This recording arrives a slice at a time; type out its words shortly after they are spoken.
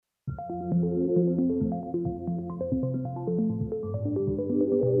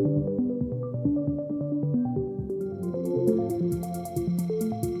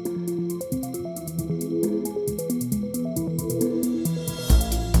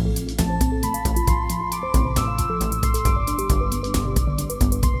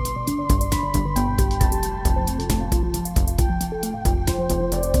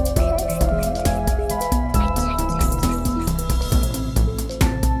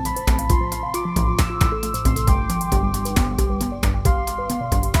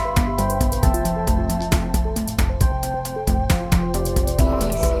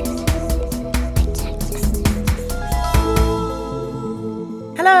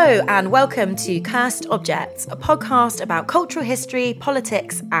Hello and welcome to Cursed Objects, a podcast about cultural history,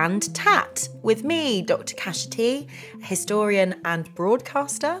 politics and tat, with me, Dr. Kasha T, a historian and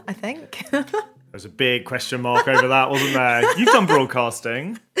broadcaster, I think. There's a big question mark over that, wasn't there? You've done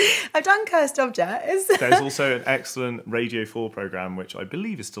broadcasting. I've done Cursed Objects. There's also an excellent Radio 4 programme, which I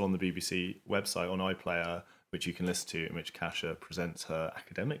believe is still on the BBC website on iPlayer, which you can listen to, in which Kasha presents her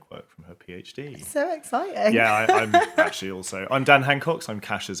academic work from her PhD. So exciting. Yeah, I'm actually also... I'm Dan Hancock, so I'm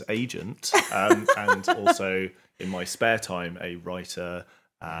Kasha's agent, and also, in my spare time, a writer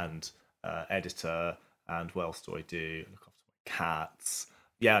and editor, and what else do I do? I look after my cats.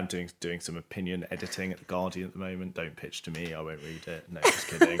 Yeah, I'm doing some opinion editing at The Guardian at the moment. Don't pitch to me, I won't read it. No, just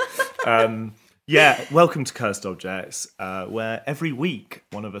kidding. Yeah, welcome to Cursed Objects, where every week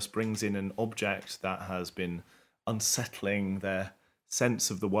one of us brings in an object that has been unsettling their sense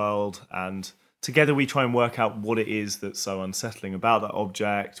of the world, and together we try and work out what it is that's so unsettling about that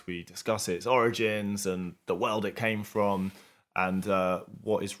object. We discuss its origins and the world it came from, and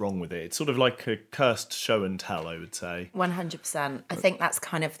what is wrong with it. It's sort of like a cursed show and tell, I would say. 100%. I think that's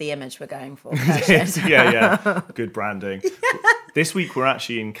kind of the image we're going for. yeah. Good branding. This week we're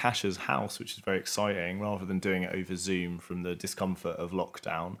actually in Kasha's house, which is very exciting, rather than doing it over Zoom from the discomfort of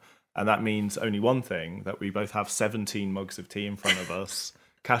lockdown. And that means only one thing, that we both have 17 mugs of tea in front of us.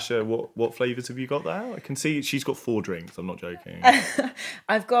 Kasha, what flavours have you got there? I can see she's got 4 drinks, I'm not joking.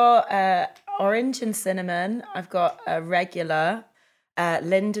 I've got orange and cinnamon. I've got a regular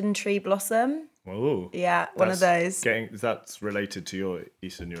linden tree blossom. Oh, yeah, one of those. That's related to your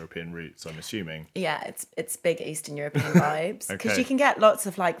Eastern European roots, I'm assuming. Yeah, it's big Eastern European vibes, because you can get lots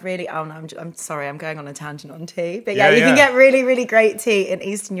of like really. Oh no, I'm sorry, I'm going on a tangent on tea, but yeah, you can get really really great tea in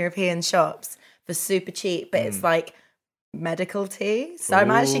Eastern European shops for super cheap, but it's like medical tea. So I'm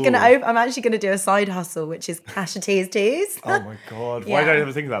actually gonna do a side hustle, which is Kasha Tea's teas. Oh my god, why did I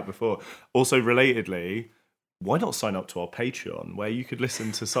never think of that before? Also, relatedly, why not sign up to our Patreon, where you could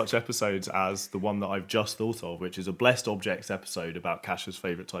listen to such episodes as the one that I've just thought of, which is a Blessed Objects episode about Kasha's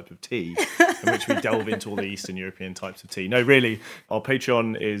favourite type of tea, in which we delve into all the Eastern European types of tea. No, really, our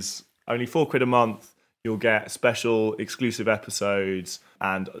Patreon is only £4 a month. You'll get special exclusive episodes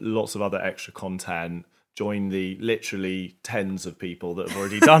and lots of other extra content. Join the literally tens of people that have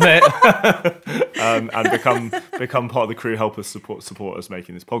already done it and become part of the crew, help us support us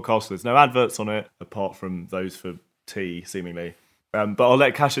making this podcast. There's no adverts on it, apart from those for tea, seemingly. But I'll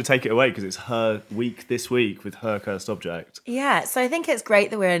let Kasha take it away, because it's her week this week with her cursed object. Yeah, so I think it's great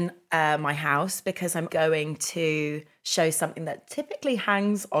that we're in my house, because I'm going to show something that typically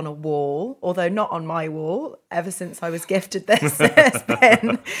hangs on a wall, although not on my wall. Ever since I was gifted this, it's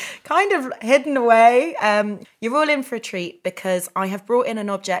been kind of hidden away. You're all in for a treat, because I have brought in an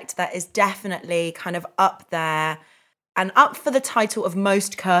object that is definitely kind of up there and up for the title of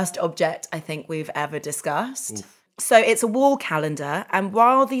most cursed object I think we've ever discussed. Oof. So it's a wall calendar, and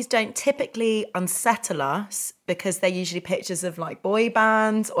while these don't typically unsettle us, because they're usually pictures of like boy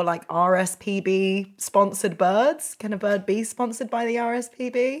bands or like RSPB sponsored birds. Can a bird be sponsored by the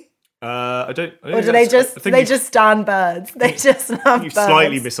RSPB? I don't. Or do they just stand birds? They just love birds. You've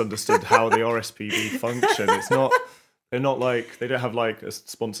slightly misunderstood how the RSPB function. It's not. They're not like, they don't have like a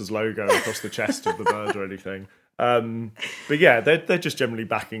sponsor's logo across the chest of the bird or anything. But yeah, they're just generally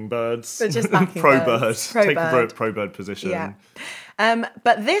backing birds. They're just backing birds. Take the pro-bird position. Yeah.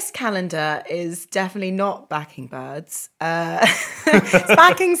 But this calendar is definitely not backing birds. It's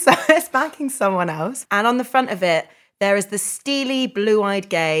backing someone else. And on the front of it, there is the steely, blue-eyed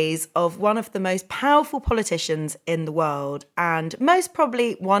gaze of one of the most powerful politicians in the world, and most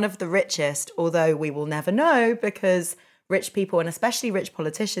probably one of the richest, although we will never know, because rich people, and especially rich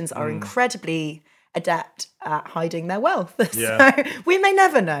politicians, are incredibly adept at hiding their wealth. Yeah. So we may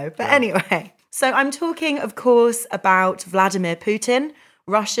never know. But anyway, so I'm talking, of course, about Vladimir Putin,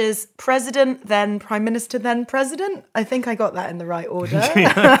 Russia's president, then prime minister, then president. I think I got that in the right order.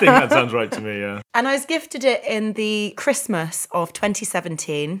 Yeah, I think that sounds right to me, yeah. And I was gifted it in the Christmas of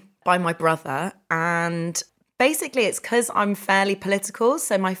 2017. by my brother. And basically, it's because I'm fairly political,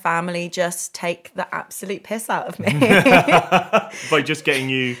 so my family just take the absolute piss out of me. By just getting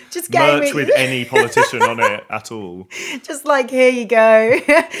you Just getting merch me- with any politician on it at all. Just like, here you go.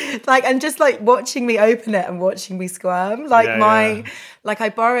 Like, and just like watching me open it and watching me squirm. Like like I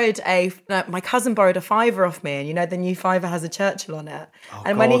borrowed my cousin borrowed a fiver off me, and you know the new fiver has a Churchill on it. Oh,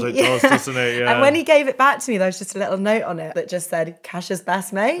 and God, when it does, doesn't it? Yeah. And when he gave it back to me, there was just a little note on it that just said "Cash's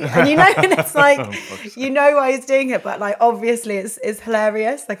best mate," and you know, and it's like you know why he's doing it, but like obviously it's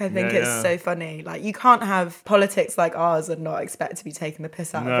hilarious. Like I think it's so funny. Like you can't have politics like ours and not expect to be taking the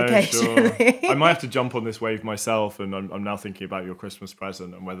piss out of occasionally. Sure. I might have to jump on this wave myself, and I'm now thinking about your Christmas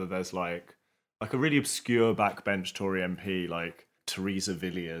present and whether there's like a really obscure backbench Tory MP like Theresa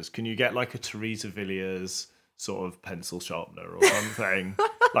Villiers. Can you get like a Theresa Villiers sort of pencil sharpener or something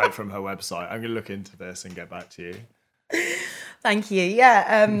like from her website? I'm gonna look into this and get back to you. Thank you.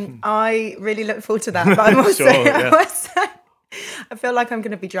 Yeah, I really look forward to that. But I'm also, I feel like I'm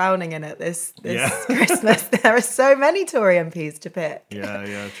going to be drowning in it this Christmas. There are so many Tory MPs to pick.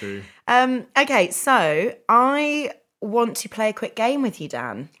 Yeah, true. Okay, so I want to play a quick game with you,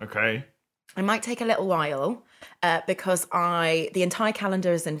 Dan. Okay. It might take a little while because the entire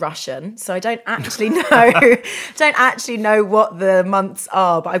calendar is in Russian, so I don't actually know what the months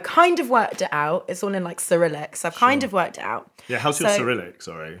are, but I've kind of worked it out. It's all in like Cyrillic, so I've kind of worked it out. Yeah, how's your Cyrillic?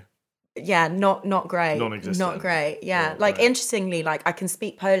 Sorry. Yeah, not great. Non-existent. Not great. Yeah, like interestingly, like I can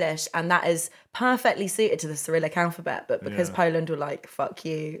speak Polish, and that is perfectly suited to the Cyrillic alphabet. But because Poland were like, "Fuck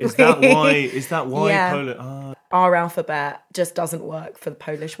you," is that why? Is that why Yeah. Poland? Our alphabet just doesn't work for the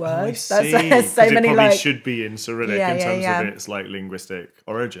Polish words. I see. There's so many it probably like. should be in Cyrillic in terms of its like linguistic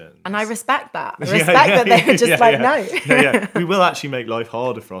origin. And I respect that. I respect that they were just no. Yeah. We will actually make life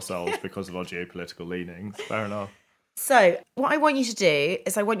harder for ourselves because of our geopolitical leanings. Fair enough. So what I want you to do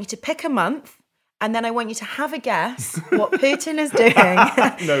is I want you to pick a month, and then I want you to have a guess what Putin is doing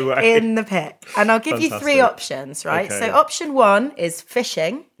No way. in the pick. And I'll give you three options, right? Okay. So option 1 is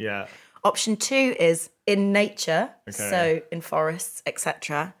fishing. Yeah. Option 2 is in nature, Okay. so in forests,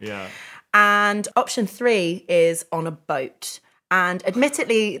 etc. Yeah. And option 3 is on a boat. And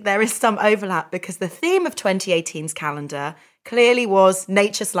admittedly, there is some overlap because the theme of 2018's calendar clearly was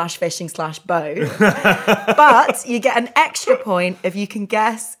nature/fishing/boat. But you get an extra point if you can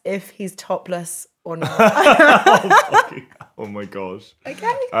guess if he's topless or not. Oh my gosh.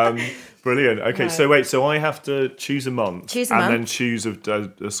 Okay. Brilliant. Okay, so I have to choose a month. Then choose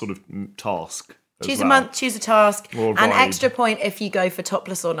a sort of task. Choose a month, choose a task, Or and vibe. extra point if you go for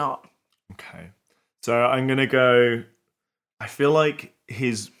topless or not. Okay. So I'm going to go, I feel like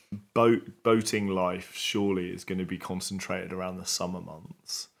his boating life surely is going to be concentrated around the summer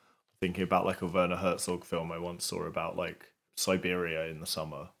months. Thinking about like a Werner Herzog film I once saw about like Siberia in the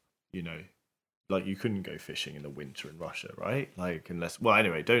summer, you know, like you couldn't go fishing in the winter in Russia, right? Like unless, well,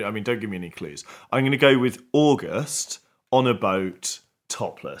 anyway, don't give me any clues. I'm going to go with August on a boat,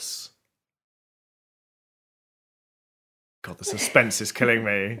 topless. God, the suspense is killing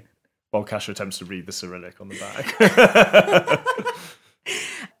me. While Kasha attempts to read the Cyrillic on the back.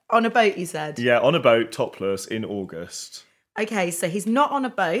 On a boat, you said? Yeah, on a boat, topless, in August. Okay, so he's not on a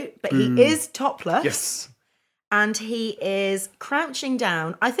boat, but he is topless. Yes. And he is crouching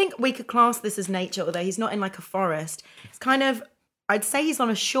down. I think we could class this as nature, although he's not in like a forest. It's kind of, I'd say he's on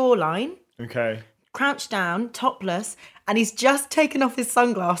a shoreline, Okay. crouched down, topless, and he's just taken off his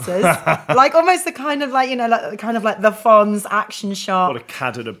sunglasses. Like almost the kind of like, you know, like kind of like the Fonz action shot. What a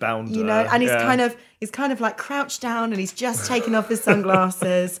cad and a bounder. You know, and he's kind of like crouched down and he's just taken off his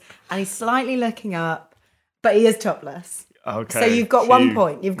sunglasses and he's slightly looking up, but he is topless. Okay. So you've got 1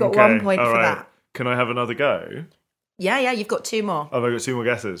 point. You've got 1 point for that. Can I have another go? Yeah, you've got 2 more. Oh, I've got 2 more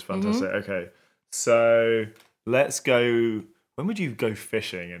guesses. Fantastic. Okay. So let's go. When would you go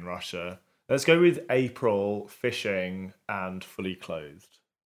fishing in Russia? Let's go with April, fishing, and fully clothed.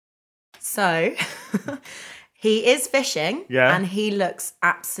 So he is fishing and he looks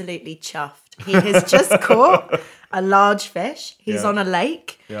absolutely chuffed. He has just caught a large fish. He's on a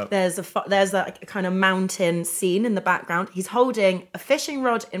lake. Yep. There's a kind of mountain scene in the background. He's holding a fishing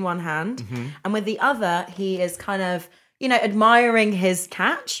rod in one hand, and with the other, he is kind of, you know, admiring his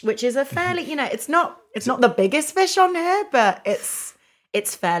catch, which is a fairly, you know, it's not the biggest fish on here, but it's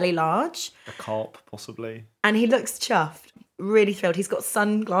fairly large. A carp, possibly. And he looks chuffed, really thrilled. He's got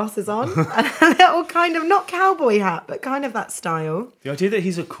sunglasses on and a little kind of, not cowboy hat, but kind of that style. The idea that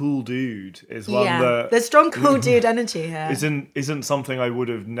he's a cool dude is one that there's strong cool dude energy here. isn't something I would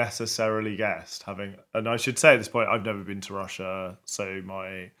have necessarily guessed. And I should say at this point, I've never been to Russia, so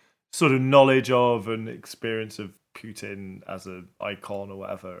my sort of knowledge of and experience of Putin as an icon or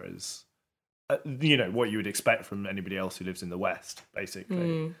whatever is, what you would expect from anybody else who lives in the West,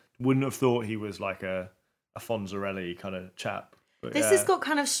 basically. Wouldn't have thought he was like a Fonzarelli kind of chap. But this has got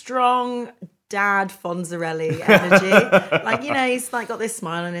kind of strong dad Fonzarelli energy. Like, he's like got this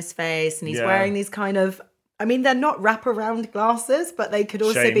smile on his face and he's wearing these kind of, I mean, they're not wraparound glasses, but they could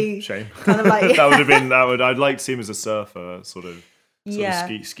also be kind of like... That would have been, I'd like to see him as a surfer, sort of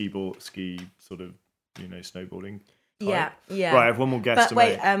ski sort of, snowboarding type. Yeah. Right, I have one more guess to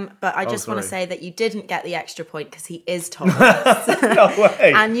make. But I just want to say that you didn't get the extra point because he is topless. No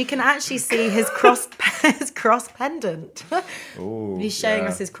way. And you can actually see his cross pendant. Ooh, He's showing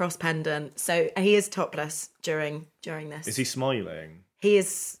us his cross pendant. So he is topless during this. Is he smiling? He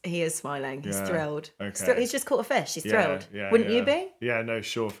is smiling. He's thrilled. Okay. He's just caught a fish. He's thrilled. Wouldn't you be? Yeah, no,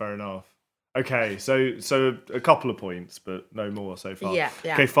 sure, fair enough. Okay, so a couple of points, but no more so far. Yeah.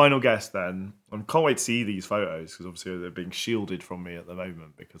 Okay, final guess then. I can't wait to see these photos because obviously they're being shielded from me at the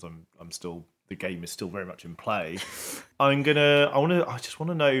moment because I'm still, the game is still very much in play. I really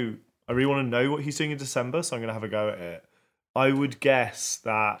want to know what he's doing in December, so I'm gonna have a go at it. I would guess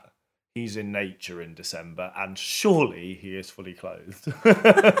that he's in nature in December, and surely he is fully clothed,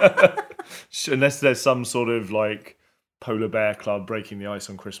 unless there's some sort of like polar bear club breaking the ice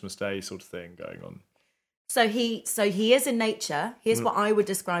on Christmas Day sort of thing going on. So he is in nature. Here's what I would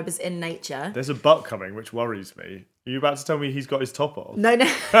describe as in nature. There's a butt coming, which worries me. Are you about to tell me he's got his top off? No,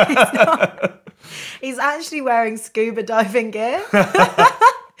 he's not. He's actually wearing scuba diving gear.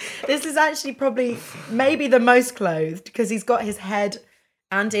 This is actually probably maybe the most clothed because he's got his head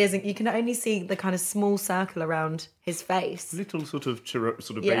and ears, and you can only see the kind of small circle around his face. Little sort of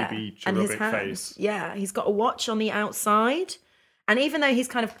baby cherubic face. Yeah, he's got a watch on the outside. And even though he's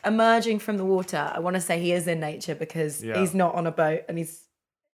kind of emerging from the water, I want to say he is in nature because he's not on a boat and he's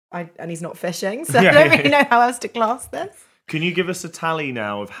not fishing. So I don't really know how else to class this. Can you give us a tally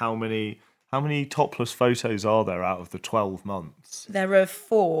now of how many topless photos are there out of the 12 months? There are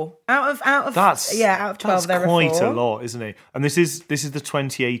 4. Out of 12 there are 4. That's quite a lot, isn't it? And this is the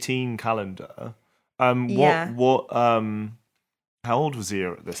 2018 calendar. How old was he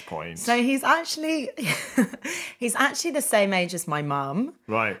at this point? So he's actually the same age as my mum.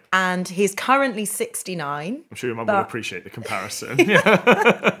 Right. And he's currently 69. I'm sure your mum will appreciate the comparison.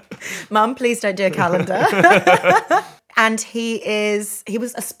 Mum, please don't do a calendar. And he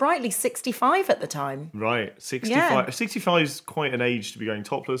was a sprightly 65 at the time. Right. 65. Yeah. 65 is quite an age to be going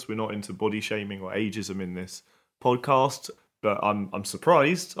topless. We're not into body shaming or ageism in this podcast, but I'm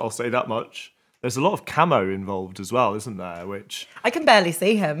surprised, I'll say that much. There's a lot of camo involved as well, isn't there? Which I can barely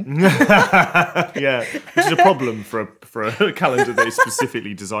see him. Yeah, which is a problem for a calendar that is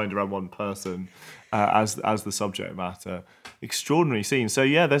specifically designed around one person as the subject matter. Extraordinary scene. So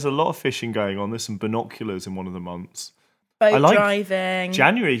yeah, there's a lot of fishing going on. There's some binoculars in one of the months. Boat driving.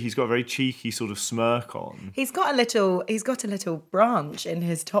 January, he's got a very cheeky sort of smirk on. He's got a little branch in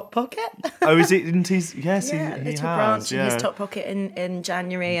his top pocket. Oh, is it in his? Yes, yeah, he little has. branch in his top pocket in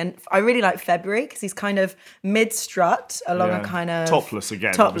January, and I really like February because he's kind of mid strut along a kind of topless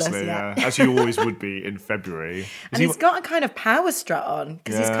again, obviously, as you always would be in February. He's got a kind of power strut on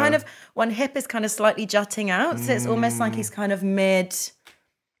because he's kind of one hip is kind of slightly jutting out, so it's almost like he's kind of mid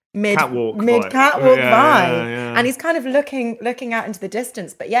catwalk vibe, and he's kind of looking out into the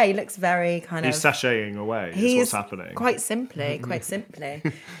distance. But yeah, he looks very kind of. He's sashaying away. Is what's happening. Quite simply.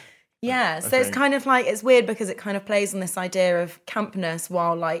 Yeah, so it's kind of like it's weird because it kind of plays on this idea of campness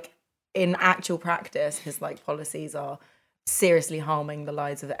while like in actual practice his like policies are seriously harming the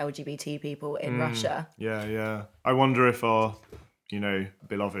lives of LGBT people in Russia. Yeah. I wonder if our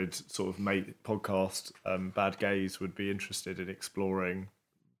beloved sort of mate podcast, Bad Gays, would be interested in exploring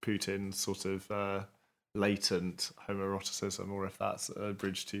Putin's sort of latent homoeroticism, or if that's a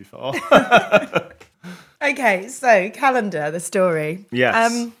bridge too far. Okay, so calendar, the story.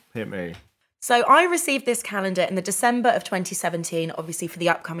 Yes, hit me. So I received this calendar in the December of 2017, obviously for the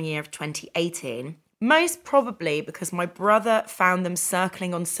upcoming year of 2018. Most probably because my brother found them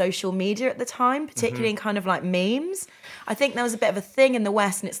circling on social media at the time, particularly in kind of like memes. I think there was a bit of a thing in the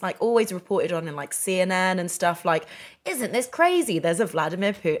West, and it's like always reported on in like CNN and stuff like, isn't this crazy? There's a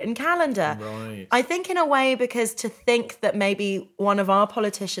Vladimir Putin calendar. Right. I think in a way because to think that maybe one of our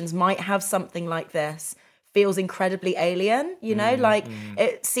politicians might have something like this feels incredibly alien,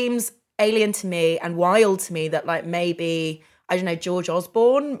 it seems alien to me and wild to me that like maybe... I don't know, George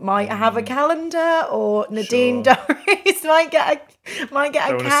Osborne might have a calendar, or Nadine Dorries might get a don't cow.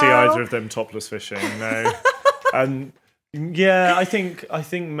 want to see either of them topless fishing, no. And yeah, I think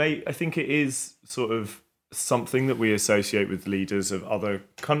it is sort of something that we associate with leaders of other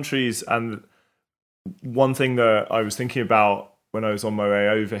countries, and one thing that I was thinking about when I was on my way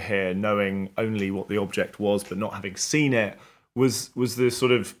over here, knowing only what the object was but not having seen it, was the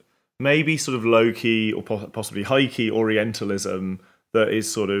sort of maybe sort of low-key or possibly high-key Orientalism that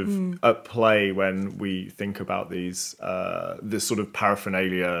is sort of at play when we think about these this sort of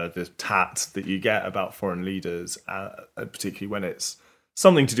paraphernalia, the tat that you get about foreign leaders, particularly when it's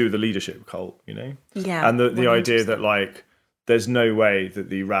something to do with the leadership cult, you know? Yeah. And the idea that, like, there's no way that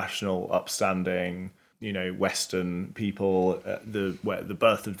the rational, upstanding, you know, Western people, the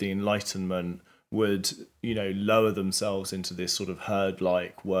birth of the Enlightenment, would, you know, lower themselves into this sort of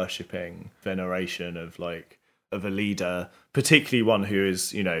herd-like worshipping veneration of a leader, particularly one who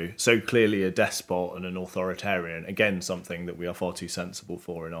is, you know, so clearly a despot and an authoritarian. Again, something that we are far too sensible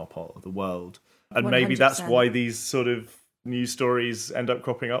for in our part of the world. And 100%. maybe that's why these sort of news stories end up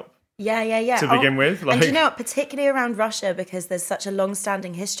cropping up. Yeah. To begin with. And you know what, particularly around Russia, because there's such a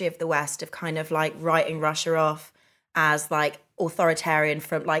long-standing history of the West of kind of like writing Russia off as like authoritarian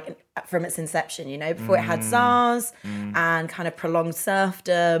from its inception, you know, before it had tsars and kind of prolonged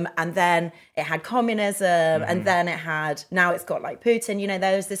serfdom, and then it had communism, and then now it's got like Putin. You know,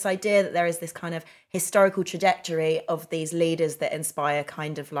 there's this idea that there is this kind of historical trajectory of these leaders that inspire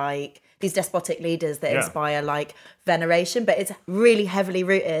kind of like these despotic leaders that inspire like veneration, but it's really heavily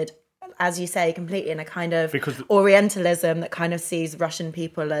rooted, as you say, completely in a kind of Orientalism that kind of sees Russian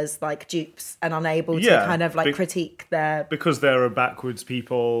people as like dupes and unable to kind of like critique their... Because they're a backwards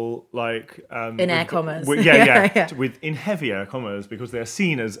people, like... in air commas. In heavy air commas, because they're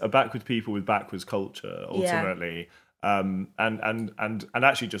seen as a backwards people with backwards culture, ultimately. And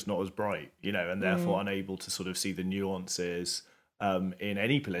actually just not as bright, you know, and therefore unable to sort of see the nuances in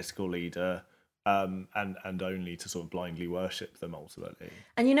any political leader, and only to sort of blindly worship them ultimately.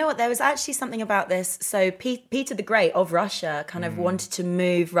 And you know what, there was actually something about this. So Peter the Great of Russia kind of wanted to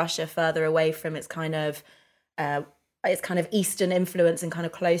move Russia further away from its kind of Eastern influence and kind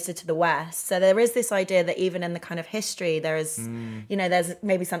of closer to the West. So there is this idea that even in the kind of history, there is, you know, there's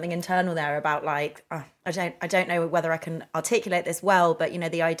maybe something internal there about like, I don't know whether I can articulate this well, but you know,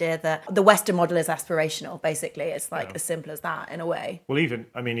 the idea that the Western model is aspirational, basically. It's like as simple as that in a way. Well, even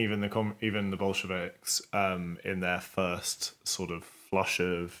the Bolsheviks, in their first sort of flush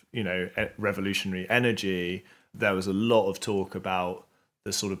of, you know, revolutionary energy, there was a lot of talk about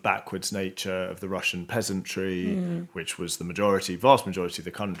the sort of backwards nature of the Russian peasantry, which was the vast majority of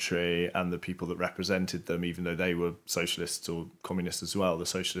the country, and the people that represented them, even though they were socialists or communists as well, the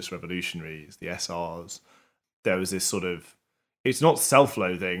socialist revolutionaries, the SRs. There was this sort of, it's not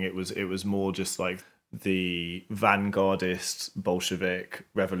self-loathing, it was more just like the vanguardist Bolshevik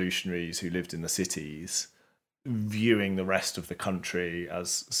revolutionaries who lived in the cities viewing the rest of the country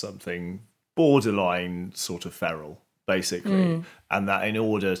as something borderline sort of feral, basically, and that in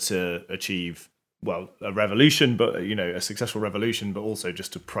order to achieve, well, a revolution, but, you know, a successful revolution, but also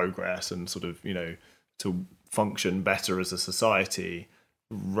just to progress and sort of, you know, to function better as a society,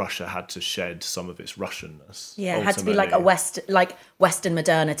 Russia had to shed some of its Russianness. Yeah, it had to be like Western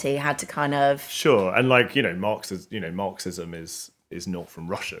modernity had to kind of... Sure, and like, you know, Marxism is not from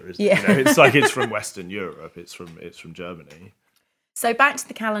Russia, is it? You know, it's like it's from Western Europe, it's from Germany. So back to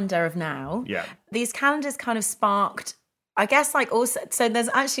the calendar of now. Yeah. These calendars kind of sparked, I guess, like also, so there's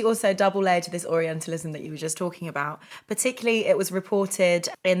actually also a double layer to this Orientalism that you were just talking about. Particularly, it was reported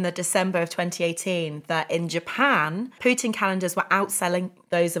in the December of 2018 that in Japan, Putin calendars were outselling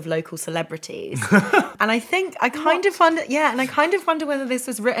those of local celebrities. And I kind of wonder whether this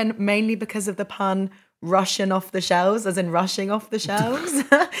was written mainly because of the pun Russian off the shelves, as in rushing off the shelves.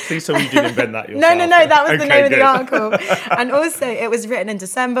 Please tell me you didn't invent that yourself. No, that was the name of the article. And also, it was written in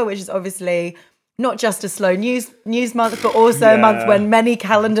December, which is obviously not just a slow news month, but also a month when many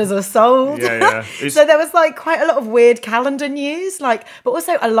calendars are sold. So there was like quite a lot of weird calendar news, but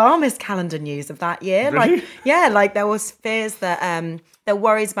also alarmist calendar news of that year. Really? Like there was fears that there were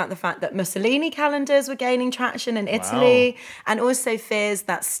worries about the fact that Mussolini calendars were gaining traction in Italy, and also fears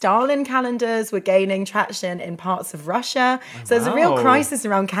that Stalin calendars were gaining traction in parts of Russia. So there's a real crisis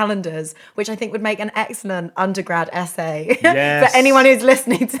around calendars, which I think would make an excellent undergrad essay for anyone who's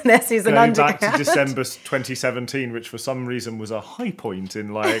listening to this who's an undergrad. Back to December 2017, which for some reason was a high point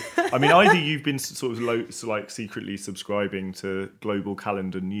in either you've been sort of secretly subscribing to global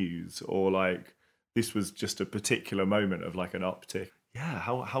calendar news, or this was just a particular moment of an uptick. Yeah,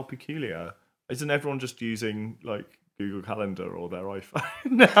 how peculiar. Isn't everyone just using Google Calendar or their iPhone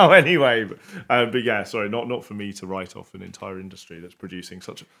now anyway? But yeah, sorry, not for me to write off an entire industry that's producing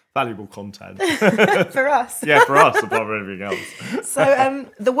such valuable content. For us. Yeah, for us, apart from everything else. So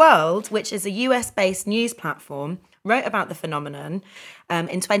The World, which is a US-based news platform, wrote about the phenomenon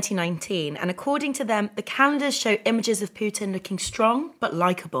in 2019. And according to them, the calendars show images of Putin looking strong but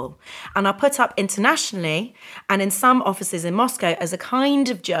likable and are put up internationally and in some offices in Moscow as a kind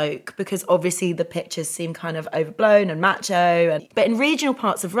of joke because obviously the pictures seem kind of overblown and macho. But in regional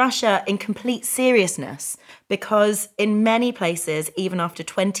parts of Russia, in complete seriousness, because in many places, even after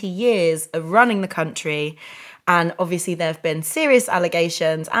 20 years of running the country, and obviously there have been serious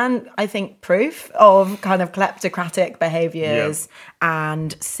allegations and I think proof of kind of kleptocratic behaviours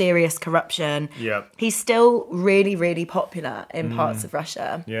and serious corruption. Yeah. He's still really, really popular in parts of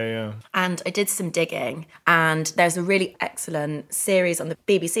Russia. Yeah. And I did some digging, and there's a really excellent series on the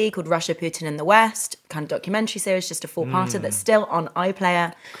BBC called Russia, Putin in the West, kind of documentary series, just a 4-parter that's still on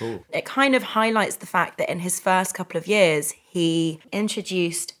iPlayer. Cool. It kind of highlights the fact that in his first couple of years, he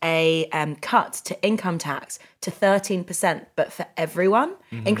introduced a cut to income tax to 13%, but for everyone,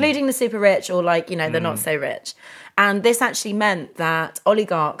 including the super rich or like, the not so rich. And this actually meant that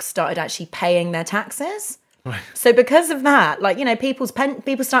oligarchs started actually paying their taxes. Right. So because of that, like, people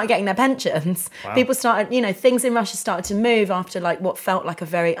started getting their pensions. Wow. People started, things in Russia started to move after like what felt like a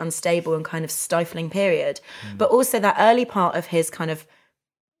very unstable and kind of stifling period. But also that early part of his kind of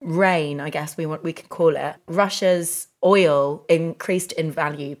reign, I guess we could call it, Russia's oil increased in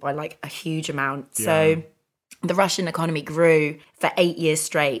value by like a huge amount. Yeah. So the Russian economy grew for 8 years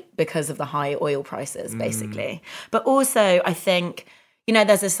straight because of the high oil prices, basically. But also, I think,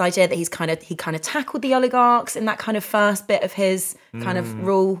 there's this idea that he kind of tackled the oligarchs in that kind of first bit of his kind of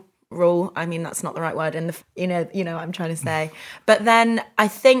rule. I mean, that's not the right word. In the what I'm trying to say. But then I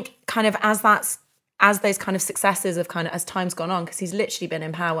think kind of as those kind of successes of kind of as time's gone on, because he's literally been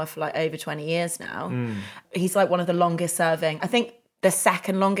in power for like over 20 years now. He's like one of the longest serving. I think the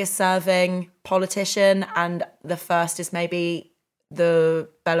second longest serving politician, and the first is maybe the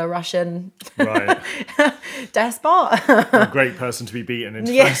Belarusian despot. A great person to be beaten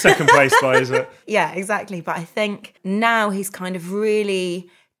into second place by, is it? Yeah, exactly. But I think now he's kind of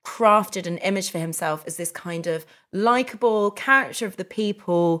really crafted an image for himself as this kind of likable character of the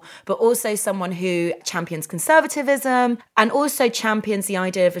people, but also someone who champions conservatism and also champions the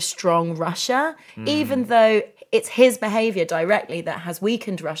idea of a strong Russia, even though it's his behavior directly that has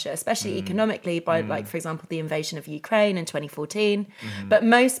weakened Russia, especially economically by, like, for example, the invasion of Ukraine in 2014. But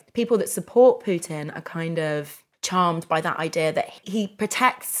most people that support Putin are kind of charmed by that idea that he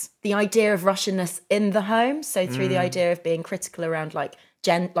protects the idea of Russianness in the home. So through the idea of being critical around like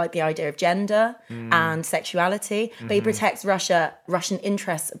the idea of gender and sexuality, but he protects Russian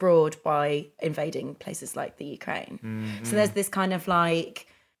interests abroad by invading places like the Ukraine. So there's this kind of like,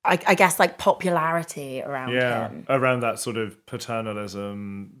 I guess like popularity around him. Around that sort of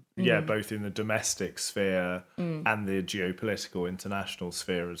paternalism, both in the domestic sphere and the geopolitical international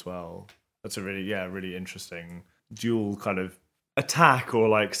sphere as well. That's a really interesting dual kind of attack, or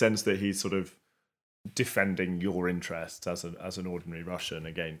like sense that he's sort of defending your interests as an ordinary Russian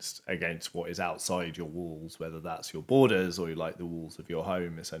against what is outside your walls, whether that's your borders or like the walls of your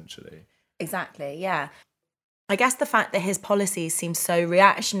home, essentially. Exactly, yeah. I guess the fact that his policies seem so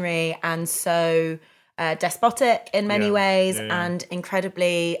reactionary and so despotic in many ways and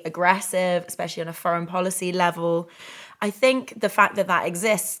incredibly aggressive, especially on a foreign policy level, I think the fact that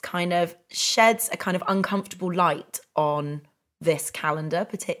exists kind of sheds a kind of uncomfortable light on this calendar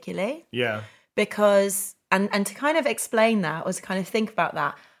particularly. Yeah. Because, and to kind of explain that, or to kind of think about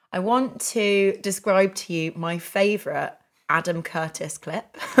that, I want to describe to you my favourite Adam Curtis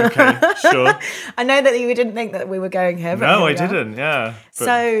clip. Okay, sure. I know that you didn't think that we were going here. But no, I didn't, yeah. But...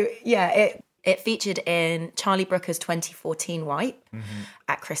 So, it featured in Charlie Brooker's 2014 Wipe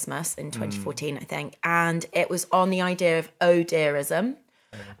at Christmas in 2014, I think. And it was on the idea of oh dearism.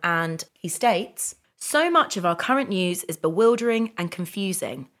 And he states, so much of our current news is bewildering and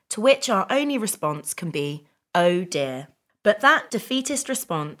confusing, to which our only response can be, oh dear. But that defeatist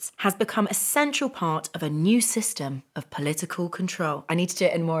response has become a central part of a new system of political control. I need to do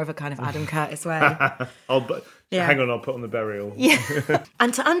it in more of a kind of Adam Curtis way. Hang on, I'll put on the burial. Yeah.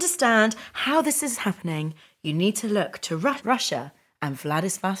 And to understand how this is happening, you need to look to Russia and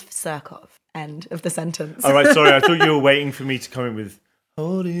Vladislav Surkov. End of the sentence. All right, sorry, I thought you were waiting for me to come in with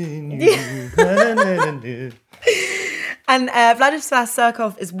holding you. And Vladislav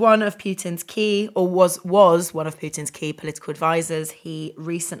Surkov is one of Putin's key, or was one of Putin's key political advisors. He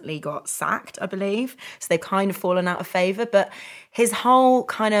recently got sacked, I believe. So they've kind of fallen out of favour. But his whole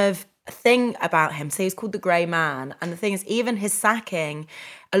kind of thing about him, so he's called the Grey Man. And the thing is, even his sacking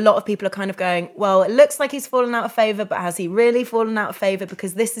a lot of people are kind of going, well, it looks like he's fallen out of favor, but has he really fallen out of favor?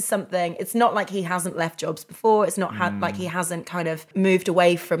 Because this is something, it's not like he hasn't left jobs before. It's not like he hasn't kind of moved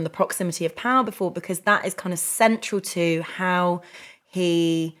away from the proximity of power before, because that is kind of central to how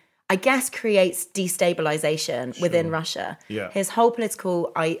he, I guess, creates destabilization within Russia. Yeah. His whole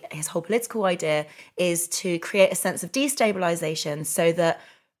political idea is to create a sense of destabilization so that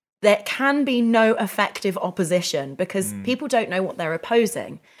there can be no effective opposition, because people don't know what they're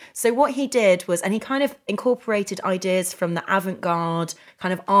opposing. So what he did was, and he kind of incorporated ideas from the avant-garde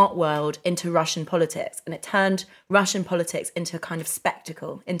kind of art world into Russian politics, and it turned Russian politics into a kind of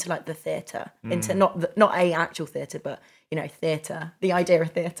spectacle, into like the theatre, into not a actual theatre, but, you know, theatre, the idea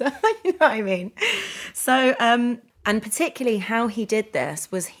of theatre, you know what I mean? So, and particularly how he did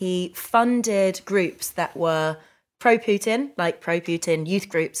this was he funded groups that were pro-Putin, like pro-Putin youth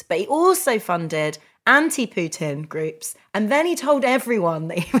groups, but he also funded anti-Putin groups. And then he told everyone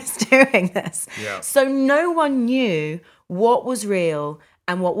that he was doing this. Yeah. So no one knew what was real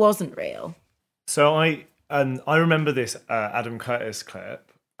and what wasn't real. So I remember this Adam Curtis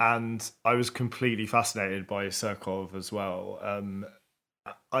clip, and I was completely fascinated by Surkov as well.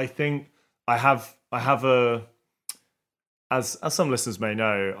 I think I have a, as some listeners may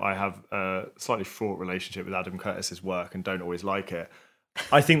know, I have a slightly fraught relationship with Adam Curtis's work and don't always like it.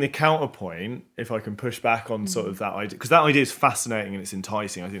 I think the counterpoint, if I can push back on sort of that idea, because that idea is fascinating and it's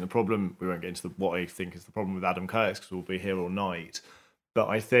enticing. I think the problem, we won't get into what I think is the problem with Adam Curtis, because we'll be here all night. But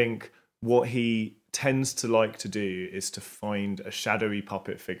I think what he tends to like to do is to find a shadowy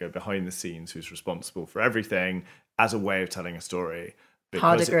puppet figure behind the scenes who's responsible for everything as a way of telling a story.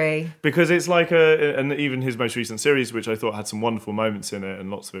 Hard agree. Because it's like and even his most recent series, which I thought had some wonderful moments in it,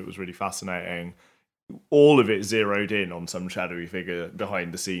 and lots of it was really fascinating, all of it zeroed in on some shadowy figure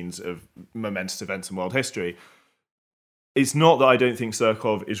behind the scenes of momentous events in world history. It's not that I don't think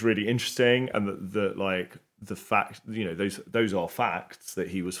Surkov is really interesting, and that like the fact, you know, those are facts, that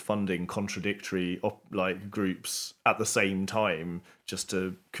he was funding contradictory like groups at the same time just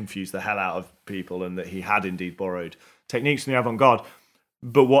to confuse the hell out of people, and that he had indeed borrowed techniques from the avant-garde.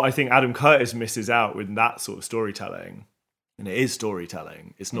 But what I think Adam Curtis misses out with that sort of storytelling, and it is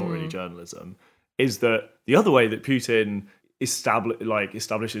storytelling, it's not really journalism, is that the other way that Putin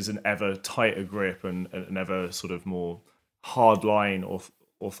establishes an ever tighter grip and an ever sort of more hardline or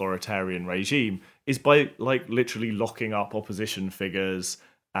authoritarian regime is by like literally locking up opposition figures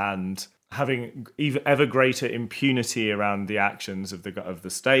and having even ever greater impunity around the actions of the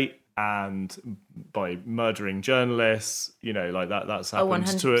state, and by murdering journalists, you know, like that's happened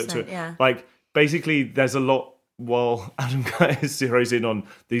to it. Yeah. Like basically, there's a lot. While Adam Curtis zeroes in on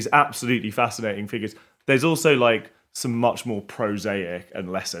these absolutely fascinating figures, there's also like some much more prosaic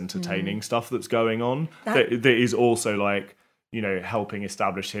and less entertaining stuff that's going on that is also like, you know, helping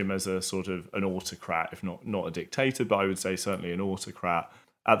establish him as a sort of an autocrat, if not a dictator, but I would say certainly an autocrat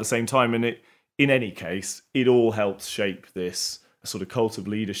at the same time. And it, in any case, it all helps shape this sort of cult of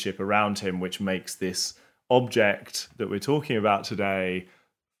leadership around him, which makes this object that we're talking about today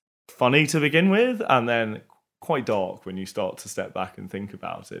funny to begin with, and then quite dark when you start to step back and think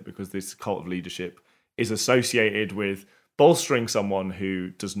about it, because this cult of leadership is associated with bolstering someone who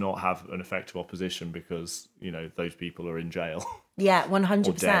does not have an effective opposition, because, you know, those people are in jail. Yeah,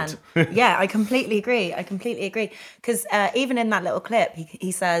 100%. Yeah, I completely agree. Because even in that little clip,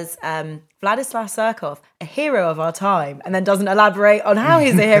 he says, Vladislav Surkov, a hero of our time, and then doesn't elaborate on how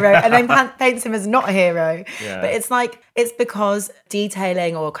he's a hero, and then paints him as not a hero. Yeah. But it's like, it's because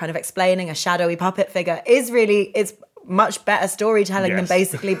detailing or kind of explaining a shadowy puppet figure it's much better storytelling than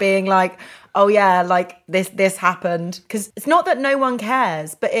basically being like, oh yeah, like this happened. Because it's not that no one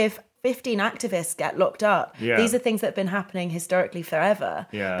cares, but if 15 activists get locked up, these are things that have been happening historically forever.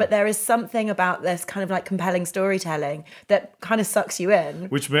 Yeah. But there is something about this kind of like compelling storytelling that kind of sucks you in.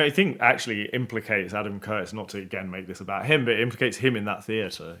 Which I think actually implicates Adam Curtis, not to again make this about him, but it implicates him in that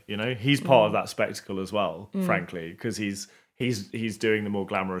theatre. You know, he's part of that spectacle as well, frankly, because he's doing the more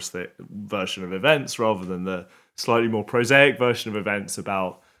glamorous version of events rather than the slightly more prosaic version of events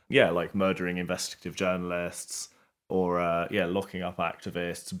about, like murdering investigative journalists, or locking up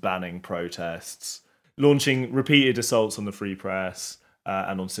activists, banning protests, launching repeated assaults on the free press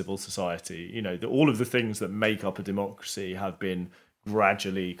and on civil society. You know, all of the things that make up a democracy have been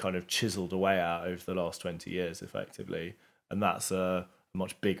gradually kind of chiseled away at over the last 20 years, effectively. And that's a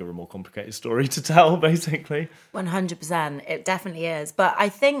much bigger and more complicated story to tell, basically. 100%. It definitely is. But I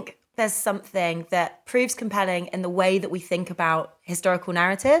think there's something that proves compelling in the way that we think about historical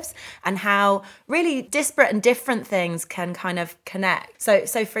narratives and how really disparate and different things can kind of connect. So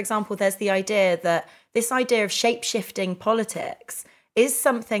for example, there's the idea that this idea of shape-shifting politics is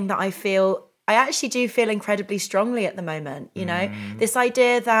something that I actually do feel incredibly strongly at the moment. You know, this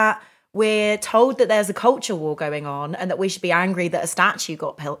idea that we're told that there's a culture war going on and that we should be angry that a statue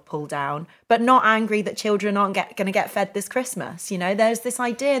got pulled down, but not angry that children aren't going to get fed this Christmas. You know, there's this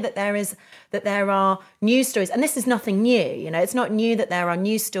idea that there are news stories, and this is nothing new. You know, it's not new that there are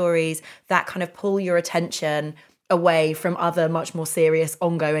news stories that kind of pull your attention away from other much more serious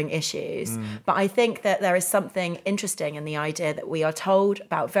ongoing issues. But I think that there is something interesting in the idea that we are told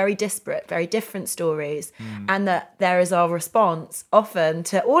about very disparate, very different stories, and that there is our response often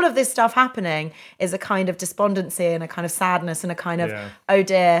to all of this stuff happening is a kind of despondency and a kind of sadness and a kind of, oh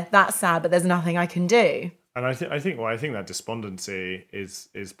dear, that's sad, but there's nothing I can do. And I think that despondency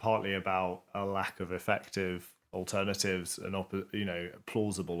is partly about a lack of effective alternatives and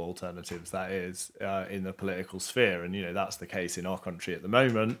plausible alternatives, that is, in the political sphere. And that's the case in our country at the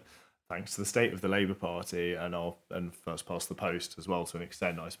moment, thanks to the state of the Labour Party and first past the post as well, to an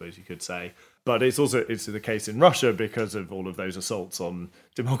extent, I suppose you could say. But it's the case in Russia because of all of those assaults on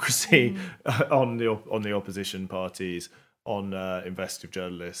democracy, on the opposition parties, on investigative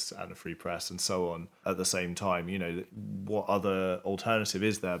journalists and a free press and so on. At the same time, what other alternative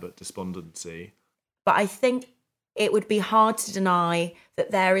is there but despondency? But I think it would be hard to deny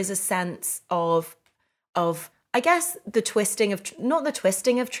that there is a sense of I guess not the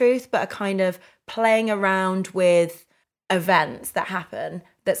twisting of truth, but a kind of playing around with events that happen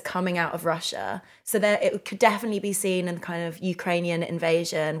that's coming out of Russia. So it could definitely be seen in the kind of Ukrainian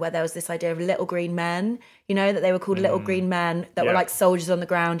invasion, where there was this idea of little green men, that they were called little green men that were like soldiers on the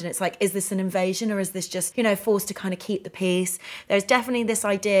ground. And it's like, is this an invasion or is this just, forced to kind of keep the peace? There's definitely this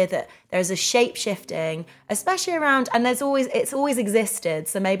idea that there's a shape shifting, especially around, and it's always existed.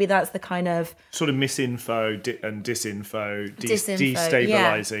 So maybe that's the kind of sort of misinfo and disinfo,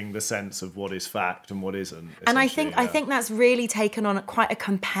 destabilizing the sense of what is fact and what isn't. And I think that's really taken on quite a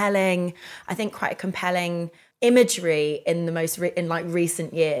compelling imagery in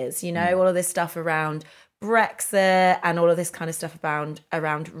recent years. All of this stuff around Brexit and all of this kind of stuff around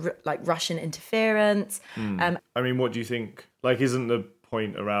Russian interference. I mean, what do you think? Isn't the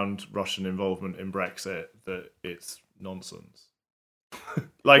point around Russian involvement in Brexit that it's nonsense?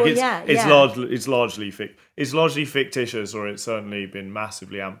 It's largely fictitious, or it's certainly been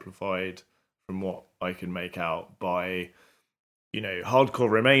massively amplified from what I can make out by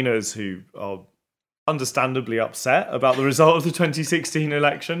hardcore Remainers who are understandably upset about the result of the 2016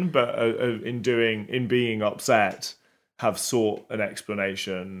 election, but in being upset, have sought an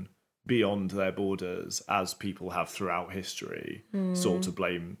explanation beyond their borders, as people have throughout history, sought to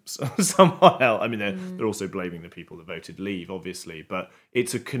blame someone else. I mean, they're also blaming the people that voted Leave, obviously, but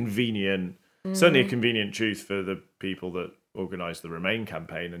it's certainly a convenient truth for the people that organised the Remain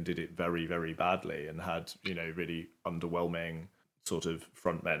campaign and did it very, very badly and had, really underwhelming sort of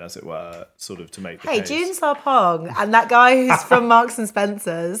frontmen, as it were, sort of to make the case. June Sarpong and that guy who's from Marks and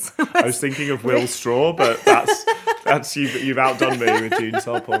Spencer's. I was thinking of Will Straw, but that's you've outdone me with June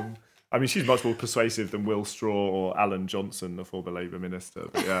Sarpong. I mean, she's much more persuasive than Will Straw or Alan Johnson, the former Labour minister.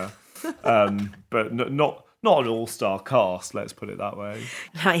 But yeah, but not an all-star cast. Let's put it that way.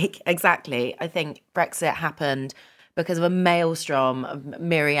 Exactly. I think Brexit happened because of a maelstrom of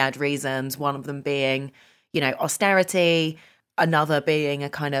myriad reasons. One of them being, austerity. Another being a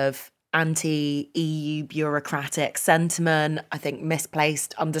kind of anti-EU bureaucratic sentiment, I think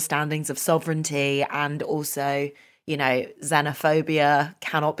misplaced understandings of sovereignty, and also, xenophobia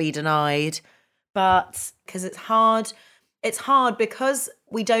cannot be denied. But because it's hard because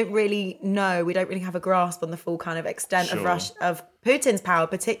we don't really have a grasp on the full kind of extent of Putin's power,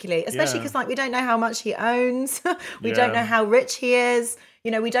 particularly, especially because we don't know how much he owns. We don't know how rich he is.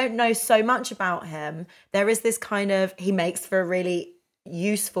 We don't know so much about him. There is this kind of, he makes for a really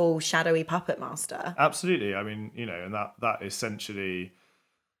useful, shadowy puppet master. Absolutely. I mean, and that essentially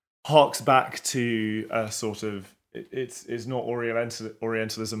harks back to a sort of, it's not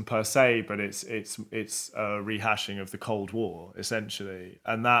Orientalism per se, but it's a rehashing of the Cold War, essentially.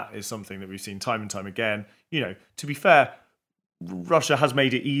 And that is something that we've seen time and time again. To be fair, Russia has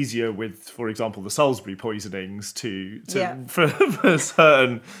made it easier with, for example, the Salisbury poisonings for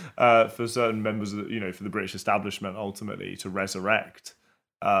certain members of for the British establishment ultimately to resurrect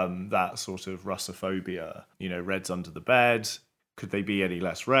that sort of Russophobia. Reds under the bed. Could they be any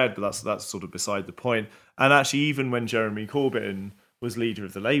less red? But that's sort of beside the point. And actually, even when Jeremy Corbyn was leader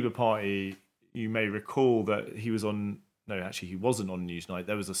of the Labour Party, you may recall that he was on. No, actually, he wasn't on Newsnight.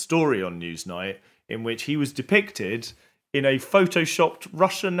 There was a story on Newsnight in which he was depicted in a photoshopped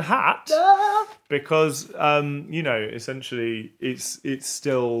Russian hat. Because essentially it's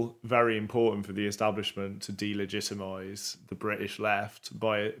still very important for the establishment to delegitimize the British left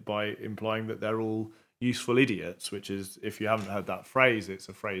by implying that they're all useful idiots, which is, if you haven't heard that phrase, it's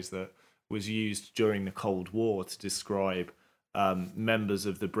a phrase that was used during the Cold War to describe members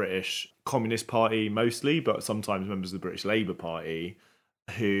of the British Communist Party mostly, but sometimes members of the British Labour Party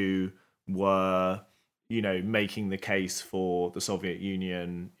who were making the case for the Soviet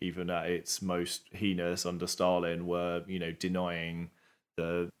Union, even at its most heinous under Stalin, were, denying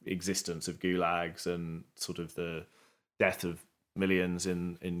the existence of gulags and sort of the death of millions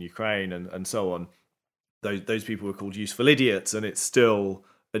in Ukraine and so on. Those people were called useful idiots, and it's still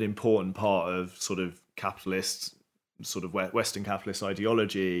an important part of sort of capitalist, sort of Western capitalist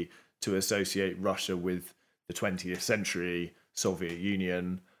ideology to associate Russia with the 20th century Soviet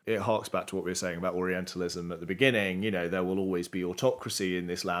Union. It harks back to what we were saying about Orientalism at the beginning. There will always be autocracy in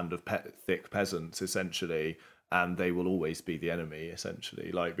this land of thick peasants, essentially, and they will always be the enemy,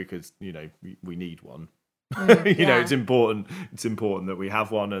 essentially, because we need one. It's important that we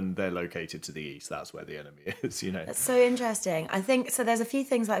have one, and they're located to the east. That's where the enemy is. That's so interesting. I think so. There's a few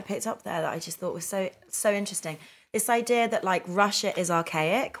things that I picked up there that I just thought was so interesting. This idea that Russia is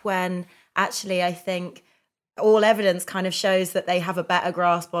archaic, when actually I think all evidence kind of shows that they have a better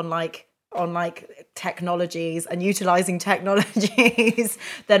grasp on technologies and utilizing technologies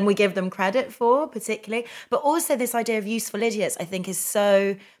than we give them credit for, particularly. But also this idea of useful idiots, I think, is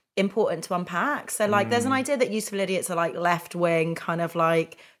so important to unpack. So there's an idea that useful idiots are left-wing, kind of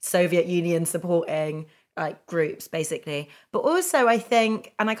Soviet Union supporting groups, basically. But also I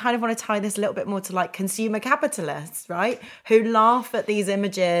think, and I kind of want to tie this a little bit more to consumer capitalists, right? Who laugh at these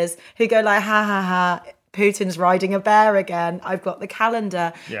images, who go ha ha ha, Putin's riding a bear again. I've got the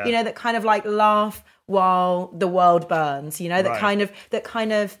calendar, that kind of laugh while the world burns, that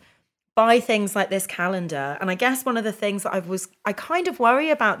kind of buy things like this calendar. And I guess one of the things that I kind of worry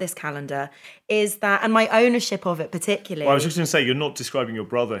about this calendar is that, and my ownership of it particularly. Well, I was just going to say, you're not describing your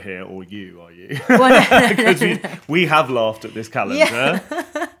brother here, or you, are you? Well, because we have laughed at this calendar,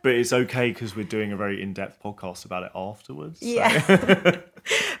 but it's okay because we're doing a very in-depth podcast about it afterwards. So. Yeah.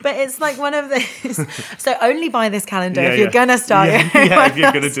 But it's one of those. So only buy this calendar if you're going to start if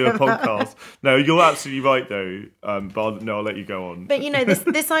you're going to do a podcast. No, you're absolutely right, though. But I'll let you go on. But,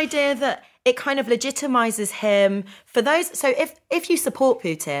 this idea that it kind of legitimizes him for those. So if you support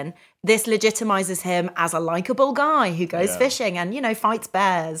Putin, this legitimizes him as a likable guy who goes fishing and, fights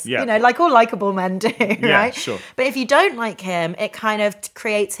bears, like all likable men do, right? Yeah, sure. But if you don't like him, it kind of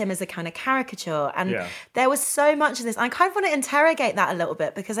creates him as a kind of caricature. And there was so much of this. I kind of want to interrogate that a little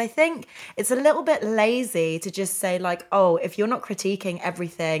bit, because I think it's a little bit lazy to just say if you're not critiquing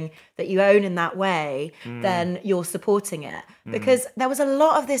everything that you own in that way, then you're supporting it. Because there was a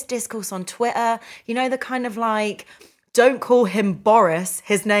lot of this discourse on Twitter, the kind of don't call him Boris.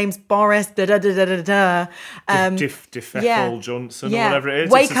 His name's Boris. Da da da da da da. Defethel Johnson or whatever it is.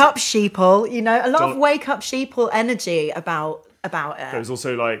 Wake up, sheeple. A lot of wake up, sheeple energy about it. There's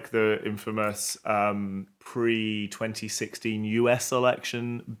also the infamous pre-2016 US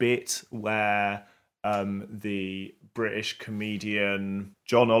election bit where the British comedian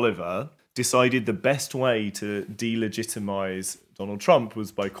John Oliver decided the best way to delegitimize Donald Trump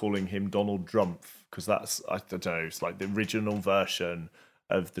was by calling him Donald Drumpf, because that's, I don't know, it's the original version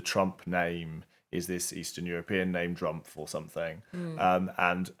of the Trump name is this Eastern European name, Drumpf or something.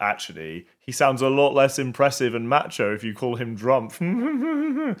 And actually, he sounds a lot less impressive and macho if you call him Drumpf.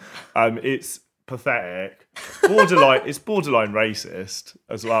 It's pathetic. It's borderline racist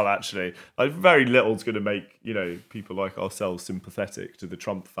as well, actually. Very little's going to make, people like ourselves sympathetic to the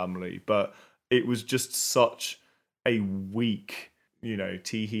Trump family, but it was just such a weak,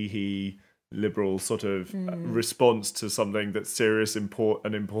 tee-hee-hee liberal sort of response to something that's serious and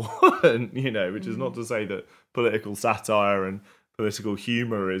important, which is not to say that political satire and political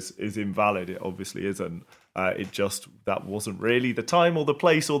humour is invalid. It obviously isn't. That wasn't really the time or the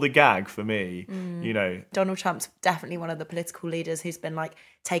place or the gag for me, Donald Trump's definitely one of the political leaders who's been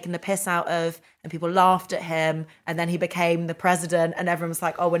taken the piss out of, and people laughed at him, and then he became the president and everyone was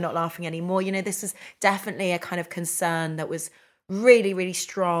we're not laughing anymore. This was definitely a kind of concern that was really, really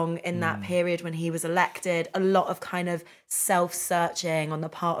strong in that period when he was elected. A lot of kind of self-searching on the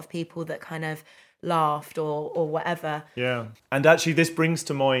part of people that kind of laughed or whatever. Yeah. And actually this brings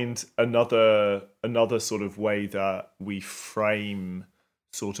to mind another sort of way that we frame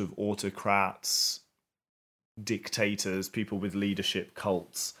sort of autocrats, dictators, people with leadership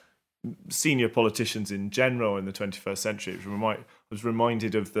cults, senior politicians in general in the 21st century. I was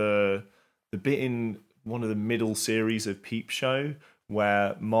reminded of the bit in one of the middle series of Peep Show,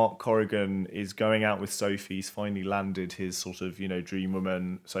 where Mark Corrigan is going out with Sophie. He's finally landed his sort of, dream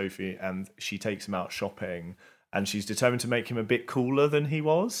woman, Sophie, and she takes him out shopping, and she's determined to make him a bit cooler than he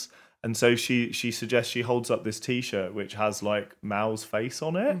was. And so she suggests she holds up this T-shirt which has like Mao's face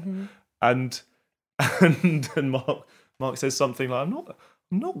on it, and Mark says something like,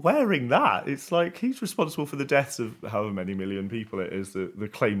 I'm not wearing that. It's like he's responsible for the deaths of however many million people it is, the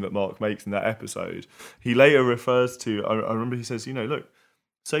claim that Mark makes in that episode. He later refers to, I remember he says, look,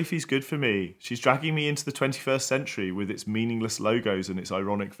 Sophie's good for me. She's dragging me into the 21st century with its meaningless logos and its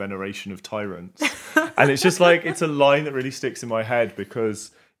ironic veneration of tyrants. And it's just like, it's a line that really sticks in my head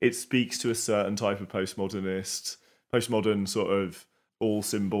because it speaks to a certain type of postmodern sort of, all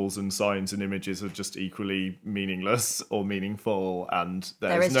symbols and signs and images are just equally meaningless or meaningful, and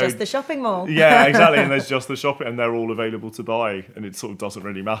there is just the shopping mall. Yeah, exactly, and there's just the shopping, and they're all available to buy, and it sort of doesn't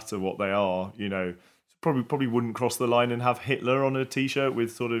really matter what they are. Probably wouldn't cross the line and have Hitler on a T-shirt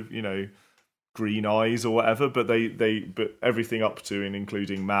with sort of green eyes or whatever, but but everything up to and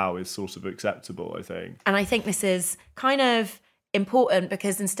including Mao is sort of acceptable, I think. And I think this is kind of important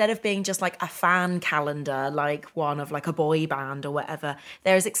because instead of being just like a fan calendar, like one of like a boy band or whatever,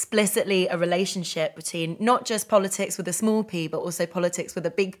 there is explicitly a relationship between not just politics with a small p, but also politics with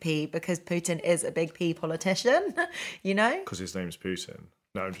a big P, because Putin is a big P politician, Because his name's Putin.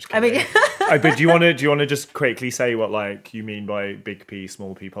 No, I'm just kidding. But do you want to just quickly say what like you mean by big P,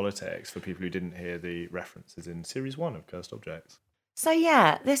 small p politics for people who didn't hear the references in series 1 of Cursed Objects? So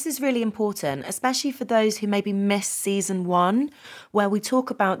yeah, this is really important, especially for those who maybe missed season 1, where we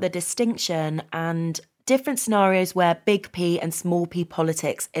talk about the distinction and different scenarios where big P and small p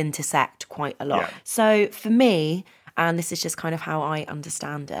politics intersect quite a lot. Yeah. So for me, and this is just kind of how I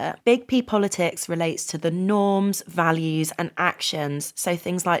understand it, big P politics relates to the norms, values and actions, so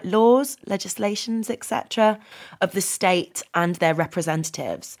things like laws, legislations, etc., of the state and their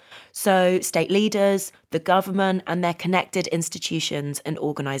representatives. So state leaders, the government and their connected institutions and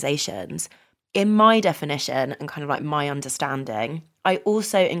organisations. In my definition and kind of like my understanding, I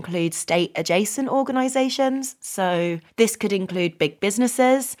also include state-adjacent organisations. So this could include big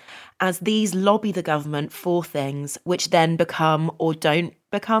businesses, as these lobby the government for things which then become or don't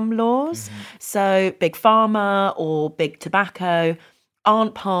become laws. Mm-hmm. So big pharma or big tobacco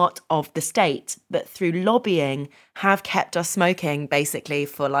aren't part of the state, but through lobbying have kept us smoking basically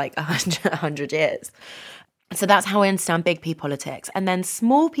for like 100 years. So that's how I understand big P politics. And then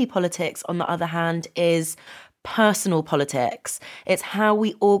small p politics, on the other hand, is personal politics. It's how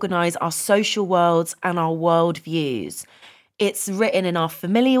we organise our social worlds and our worldviews. It's written in our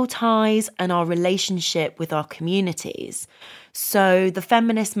familial ties and our relationship with our communities. So the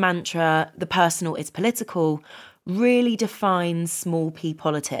feminist mantra, the personal is political, really defines small p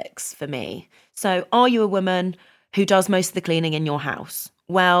politics for me. So are you a woman who does most of the cleaning in your house?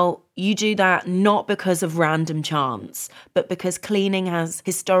 Well, you do that not because of random chance, but because cleaning has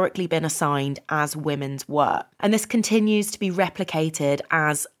historically been assigned as women's work. And this continues to be replicated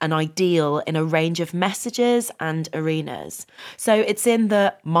as an ideal in a range of messages and arenas. So it's in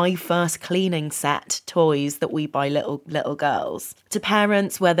the my first cleaning set toys that we buy little girls, to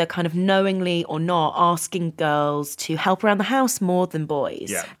parents where they're kind of knowingly or not asking girls to help around the house more than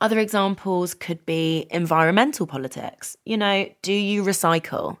boys. Yeah. Other examples could be environmental politics. Do you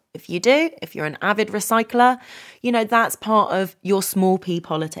recycle? If you do, if you're an avid recycler, that's part of your small p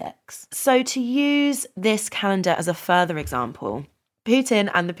politics. So to use this calendar as a further example,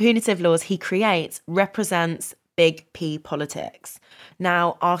 Putin and the punitive laws he creates represents big P politics.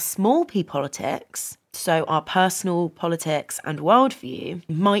 Now, our small p politics, so our personal politics and worldview,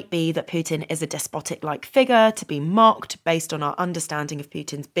 might be that Putin is a despotic-like figure to be mocked based on our understanding of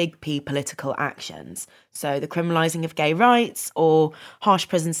Putin's big P political actions. So the criminalising of gay rights or harsh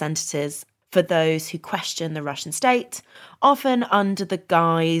prison sentences for those who question the Russian state, often under the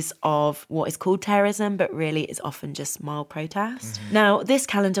guise of what is called terrorism, but really is often just mild protest. Mm-hmm. Now, this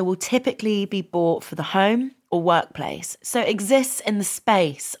calendar will typically be bought for the home or workplace, so it exists in the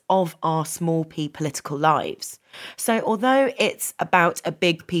space of our small p political lives. So although it's about a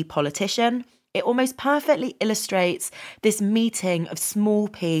big P politician, it almost perfectly illustrates this meeting of small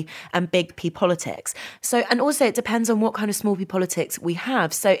p and big P politics. So, and also it depends on what kind of small p politics we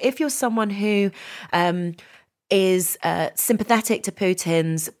have. So if you're someone who is sympathetic to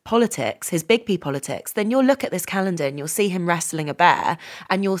Putin's politics, his big P politics, then you'll look at this calendar and you'll see him wrestling a bear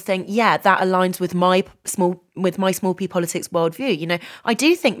and you'll think, yeah, that aligns with my small p politics worldview. I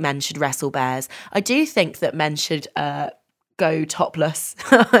do think men should wrestle bears. I do think that men should go topless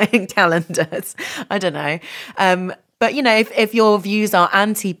in calendars. I don't know. But, you know, if your views are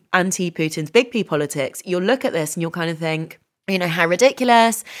anti-Putin's big P politics, you'll look at this and you'll kind of think, you know, how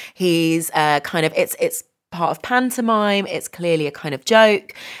ridiculous. He's it's part of pantomime. It's clearly a kind of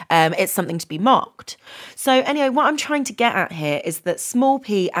joke. It's something to be mocked. So anyway, what I'm trying to get at here is that small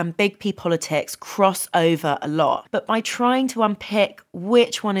p and big P politics cross over a lot. But by trying to unpick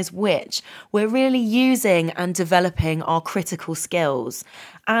which one is which, we're really using and developing our critical skills.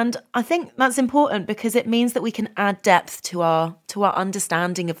 And I think that's important because it means that we can add depth to our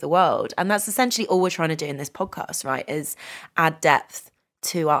understanding of the world. And that's essentially all we're trying to do in this podcast, right? Is add depth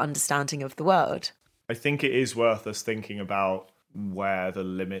to our understanding of the world. I think it is worth us thinking about where the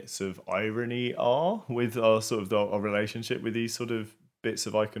limits of irony are with our our relationship with these sort of bits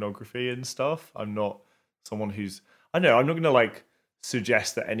of iconography and stuff. I'm not someone who's, I'm not going to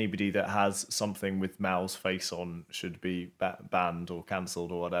suggest that anybody that has something with Mao's face on should be banned or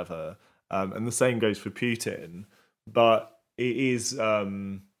cancelled or whatever. And the same goes for Putin. But it is,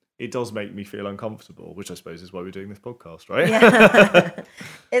 it does make me feel uncomfortable, which I suppose is why we're doing this podcast, right? Yeah.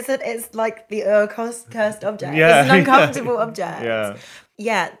 It's like the cursed object. Yeah. It's an uncomfortable object. Yeah.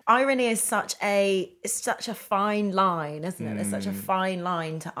 Yeah, irony is such a fine line, isn't it? There's such a fine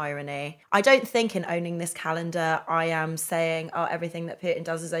line to irony. I don't think in owning this calendar, I am saying, oh, everything that Putin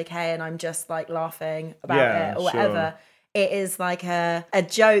does is okay, and I'm just laughing about it or whatever. Sure. It is like a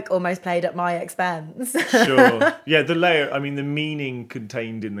joke almost played at my expense. Sure. Yeah, the meaning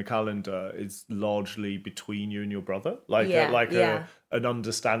contained in the calendar is largely between you and your brother. An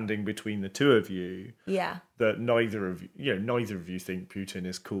understanding between the two of you. Yeah. That neither of you think Putin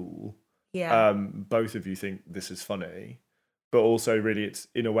is cool. Yeah. Both of you think this is funny. But also really it's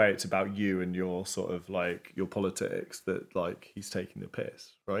in a way it's about you and your sort of your politics that he's taking the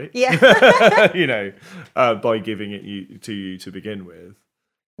piss, right? Yeah. By giving it to you to begin with.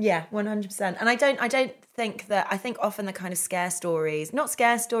 Yeah, 100%. And I don't think that, I think often the kind of not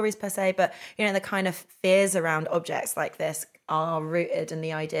scare stories per se, but the kind of fears around objects like this are rooted in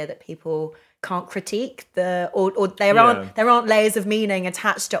the idea that people can't critique there aren't layers of meaning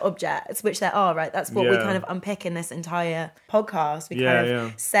attached to objects, which there are, right? That's what we kind of unpick in this entire podcast. We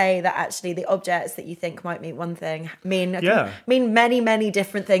say that actually the objects that you think might mean one thing mean many, many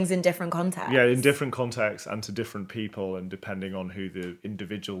different things in different contexts. Yeah, in different contexts and to different people, and depending on who the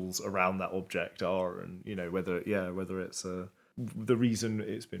individuals around that object are, and whether it's the reason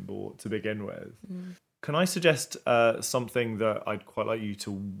it's been bought to begin with. Can I suggest something that I'd quite like you to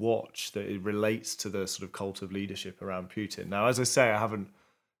watch that it relates to the sort of cult of leadership around Putin? Now, as I say, I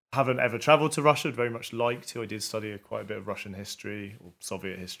haven't ever travelled to Russia. I'd very much like to. I did study quite a bit of Russian history or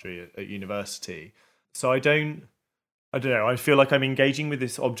Soviet history at university. So I don't know. I feel like I'm engaging with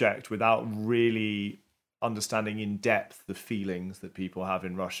this object without really understanding in depth the feelings that people have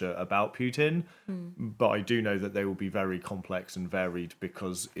in Russia about Putin. But I do know that they will be very complex and varied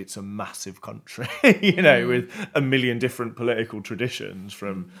because it's a massive country, with a million different political traditions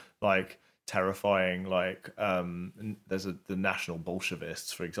from terrifying, there's the National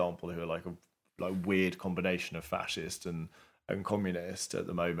Bolshevists, for example, who are a weird combination of fascist and communist at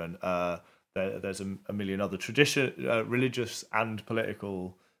the moment. There's a million other religious and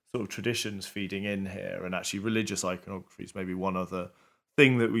political sort of traditions feeding in here, and actually religious iconography is maybe one other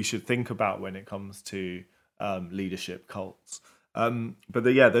thing that we should think about when it comes to leadership cults.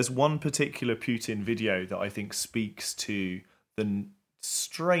 There's one particular Putin video that I think speaks to the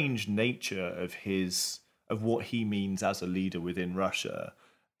strange nature of what he means as a leader within Russia.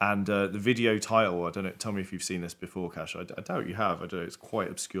 And the video title, I don't know, tell me if you've seen this before, Kash. I doubt you have. I don't know, it's quite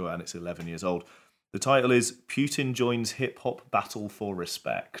obscure and it's 11 years old. The title is Putin Joins Hip Hop Battle for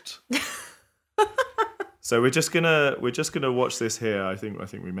Respect. So we're just gonna watch this here. I think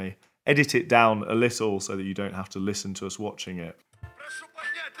we may edit it down a little so that you don't have to listen to us watching it.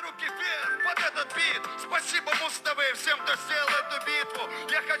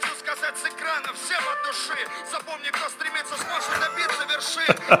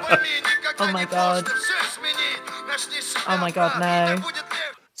 Oh my god. Oh my god, no.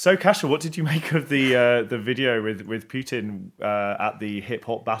 So, Kasia, what did you make of the video with Putin at the hip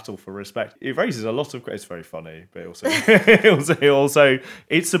hop battle for respect? It raises a lot of. It's very funny, but also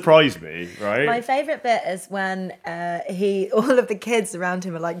it surprised me. Right. My favourite bit is when all of the kids around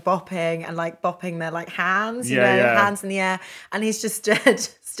him are bopping and bopping their hands, hands in the air, and he's just stood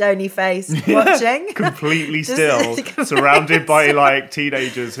stony faced watching, completely still, surrounded by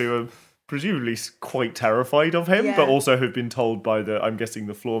teenagers who are presumably quite terrified of him, but also have been told by I'm guessing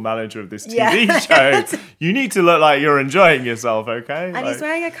the floor manager of this TV show, you need to look like you're enjoying yourself, okay? And he's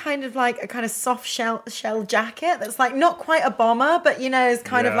wearing a kind of soft shell jacket that's not quite a bomber, but is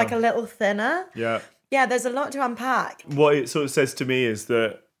kind of a little thinner. Yeah. Yeah, there's a lot to unpack. What it sort of says to me is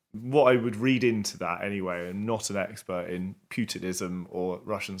that what I would read into that anyway, I'm not an expert in Putinism or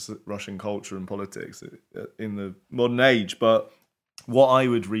Russian culture and politics in the modern age, but what I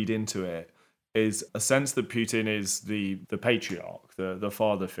would read into it is a sense that Putin is the patriarch, the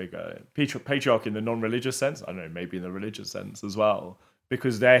father figure. Patriarch in the non-religious sense, I don't know, maybe in the religious sense as well,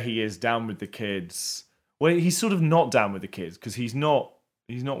 because there he is down with the kids. Well, he's sort of not down with the kids because he's not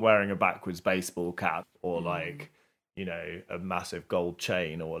wearing a backwards baseball cap or like, you know, a massive gold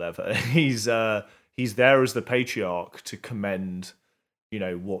chain or whatever. He's there as the patriarch to commend, you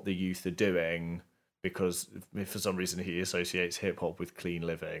know, what the youth are doing, because if for some reason he associates hip hop with clean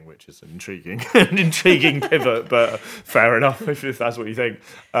living, which is an intriguing pivot, but fair enough if that's what you think.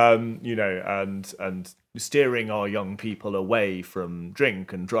 You know, and steering our young people away from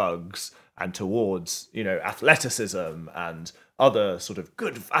drink and drugs and towards, you know, athleticism and other sort of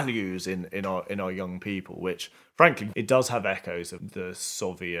good values in our young people, which frankly it does have echoes of the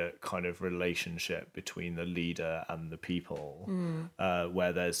Soviet kind of relationship between the leader and the people,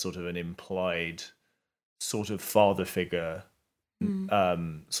 where there's sort of an implied sort of father figure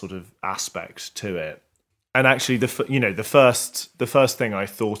sort of aspect to it. And actually the first thing I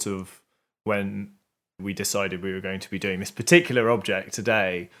thought of when we decided we were going to be doing this particular object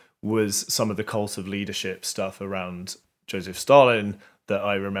today was some of the cult of leadership stuff around Joseph Stalin that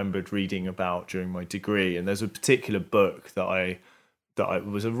I remembered reading about during my degree. And there's a particular book that I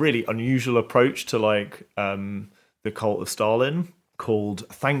was a really unusual approach to like the cult of Stalin, called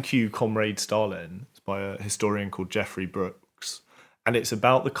Thank You, Comrade Stalin. It's by a historian called Jeffrey Brooks. And it's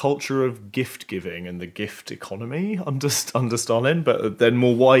about the culture of gift giving and the gift economy under Stalin, but then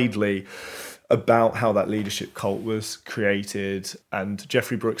more widely about how that leadership cult was created. And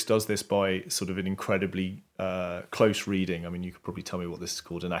Jeffrey Brooks does this by sort of an incredibly close reading. I mean, you could probably tell me what this is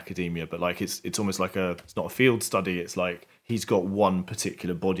called in academia, but like it's almost like it's not a field study. It's like he's got one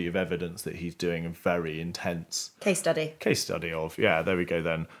particular body of evidence that he's doing a very intense case study of. Yeah, there we go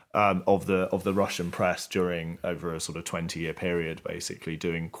then. Of the Russian press over a sort of 20-year period, basically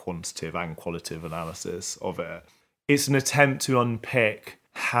doing quantitative and qualitative analysis of it. It's an attempt to unpick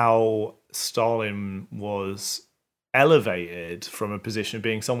how Stalin was elevated from a position of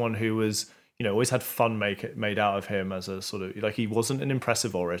being someone who was, you know, always had fun made out of him as a sort of, like, he wasn't an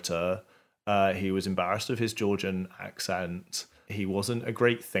impressive orator. He was embarrassed of his Georgian accent. He wasn't a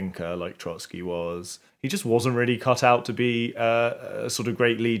great thinker like Trotsky was. He just wasn't really cut out to be a sort of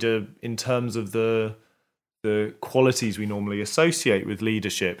great leader in terms of the qualities we normally associate with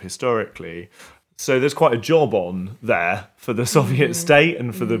leadership historically. So there's quite a job on there for the Soviet state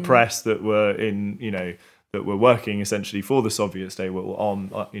and for the press that were that were working essentially for the Soviet state, were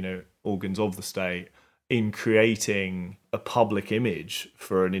on, organs of the state, in creating a public image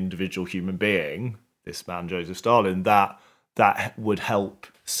for an individual human being, this man Joseph Stalin, that would help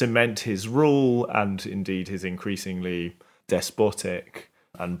cement his rule and indeed his increasingly despotic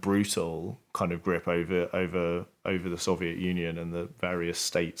and brutal kind of grip over the Soviet Union and the various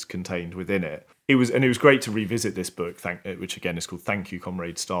states contained within it. It was great to revisit this book, which again is called Thank You,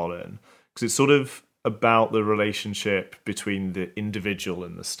 Comrade Stalin, because it's sort of about the relationship between the individual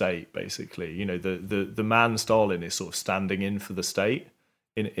and the state, basically. You know, the man Stalin is sort of standing in for the state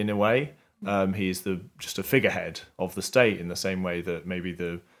in a way. He is just a figurehead of the state, in the same way that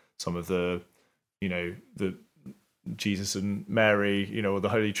maybe some of the Jesus and Mary, or the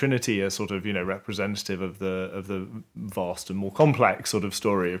Holy Trinity are sort of, representative of the vast and more complex sort of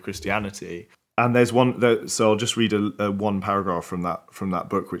story of Christianity. And there's one so I'll just read a one paragraph from that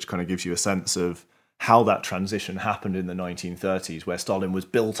book, which kind of gives you a sense of how that transition happened in the 1930s, where Stalin was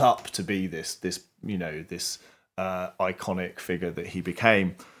built up to be this iconic figure that he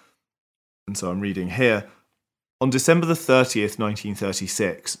became. And so I'm reading here. On December the 30th,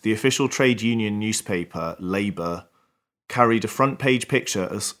 1936, the official trade union newspaper, Labour, carried a front-page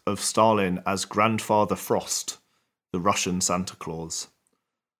picture of Stalin as Grandfather Frost, the Russian Santa Claus.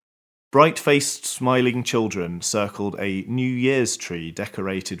 Bright-faced, smiling children circled a New Year's tree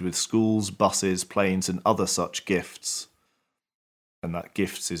decorated with schools, buses, planes, and other such gifts. And that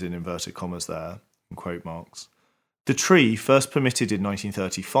gifts is in inverted commas there, in quote marks. The tree, first permitted in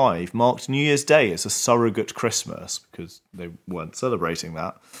 1935, marked New Year's Day as a surrogate Christmas, because they weren't celebrating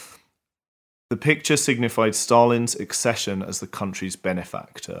that. The picture signified Stalin's accession as the country's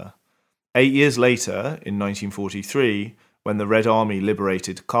benefactor. 8 years later, in 1943, when the Red Army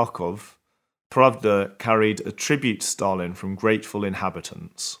liberated Kharkov, Pravda carried a tribute to Stalin from grateful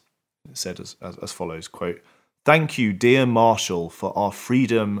inhabitants. It said as follows, quote, "Thank you, dear Marshal, for our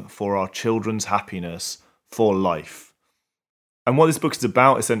freedom, for our children's happiness, for life." And what this book is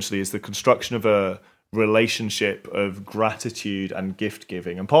about, essentially, is the construction of a relationship of gratitude and gift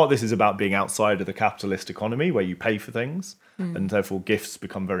giving. And part of this is about being outside of the capitalist economy where you pay for things and therefore gifts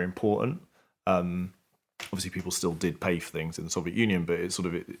become very important. Obviously people still did pay for things in the Soviet Union, but it's sort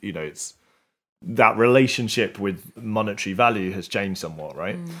of, it's that relationship with monetary value has changed somewhat,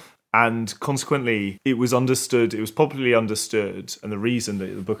 right? And consequently, it was popularly understood, and the reason that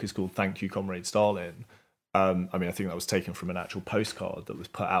the book is called Thank You, Comrade Stalin, I think that was taken from an actual postcard that was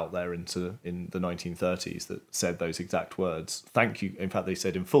put out there in the 1930s that said those exact words. Thank you. In fact, they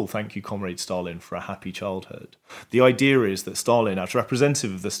said in full, "Thank you, Comrade Stalin, for a happy childhood." The idea is that Stalin, as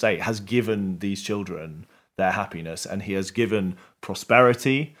representative of the state, has given these children their happiness, and he has given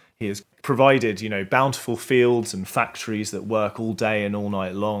prosperity. He has provided, bountiful fields and factories that work all day and all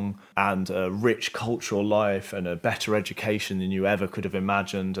night long, and a rich cultural life and a better education than you ever could have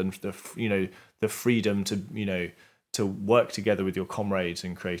imagined, and the freedom to work together with your comrades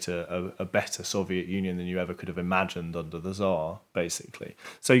and create a better Soviet Union than you ever could have imagined under the Tsar, basically.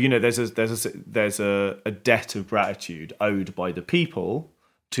 So there's a debt of gratitude owed by the people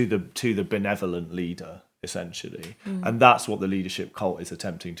to the benevolent leader, essentially. And that's what the leadership cult is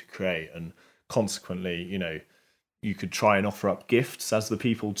attempting to create. And consequently, you could try and offer up gifts as the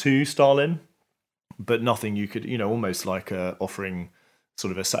people to Stalin, but nothing you could, almost like offering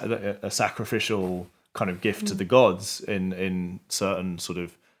sort of a sacrificial kind of gift to the gods in certain sort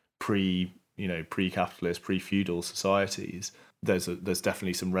of pre-capitalist, pre-feudal societies. There's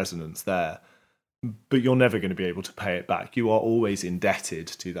definitely some resonance there. But you're never going to be able to pay it back. You are always indebted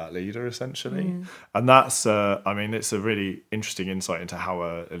to that leader, essentially. And that's, it's a really interesting insight into how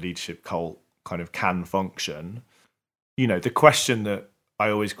a leadership cult kind of can function. The question that I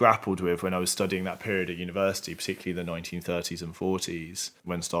always grappled with when I was studying that period at university, particularly the 1930s and 40s,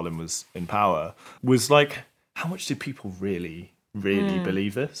 when Stalin was in power, was like, how much did people really, really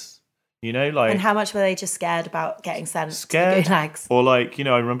believe this? And how much were they just scared about getting sent to the gulags? Or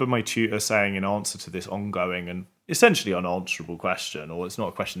I remember my tutor saying in answer to this ongoing and essentially unanswerable question, or it's not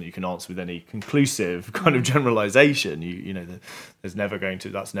a question that you can answer with any conclusive kind of generalization. That's never going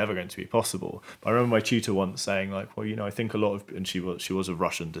to be possible. But I remember my tutor once saying I think a lot of, and she was of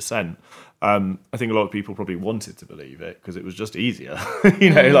Russian descent. I think a lot of people probably wanted to believe it because it was just easier.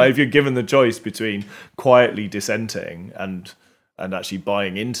 If you're given the choice between quietly dissenting and actually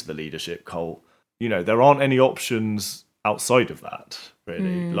buying into the leadership cult, there aren't any options outside of that,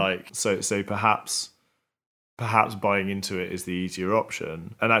 really. So perhaps buying into it is the easier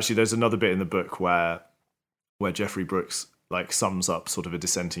option. And actually there's another bit in the book where Jeffrey Brooks sums up sort of a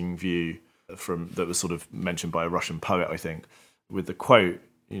dissenting view that was sort of mentioned by a Russian poet, I think, with the quote,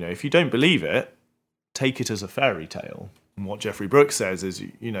 if you don't believe it, take it as a fairy tale. And what Jeffrey Brooks says is,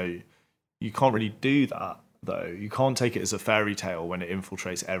 you can't really do that, though. You can't take it as a fairy tale when it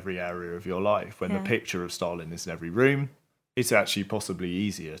infiltrates every area of your life. When the picture of Stalin is in every room, it's actually possibly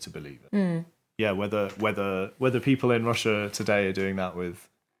easier to believe it. Yeah, whether people in Russia today are doing that with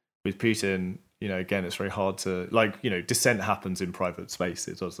Putin, again, it's very hard to dissent happens in private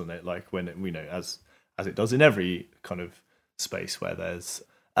spaces, doesn't it? When as it does in every kind of space where there's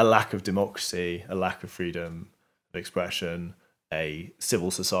a lack of democracy, a lack of freedom of expression, a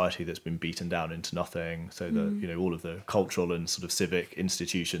civil society that's been beaten down into nothing, so that all of the cultural and sort of civic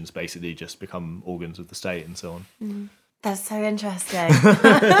institutions basically just become organs of the state and so on. That's so interesting.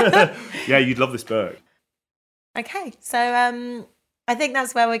 Yeah, you'd love this book. Okay, so I think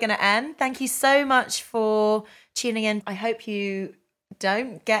that's where we're going to end. Thank you so much for tuning in. I hope you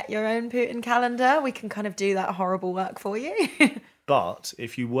don't get your own Putin calendar. We can kind of do that horrible work for you. But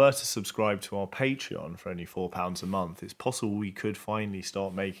if you were to subscribe to our Patreon for only £4 a month, it's possible we could finally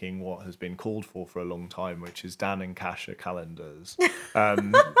start making what has been called for a long time, which is Dan and Kasha calendars, which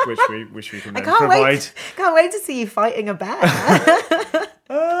we can then provide. Can't wait to see you fighting a bear.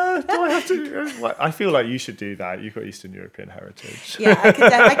 Do I have to? I feel like you should do that. You've got Eastern European heritage. Yeah, I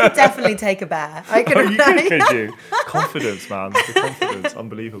could definitely take a bear. Could you? Confidence, man. The confidence,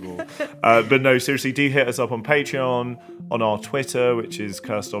 unbelievable. But no, seriously, do hit us up on Patreon, on our Twitter, which is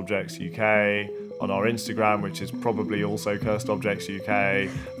Cursed Objects UK, on our Instagram, which is probably also Cursed Objects UK,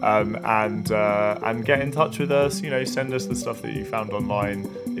 and get in touch with us. Send us the stuff that you found online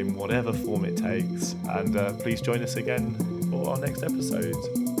in whatever form it takes, and please join us again for our next episode.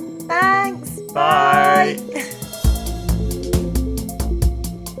 Thanks. Bye.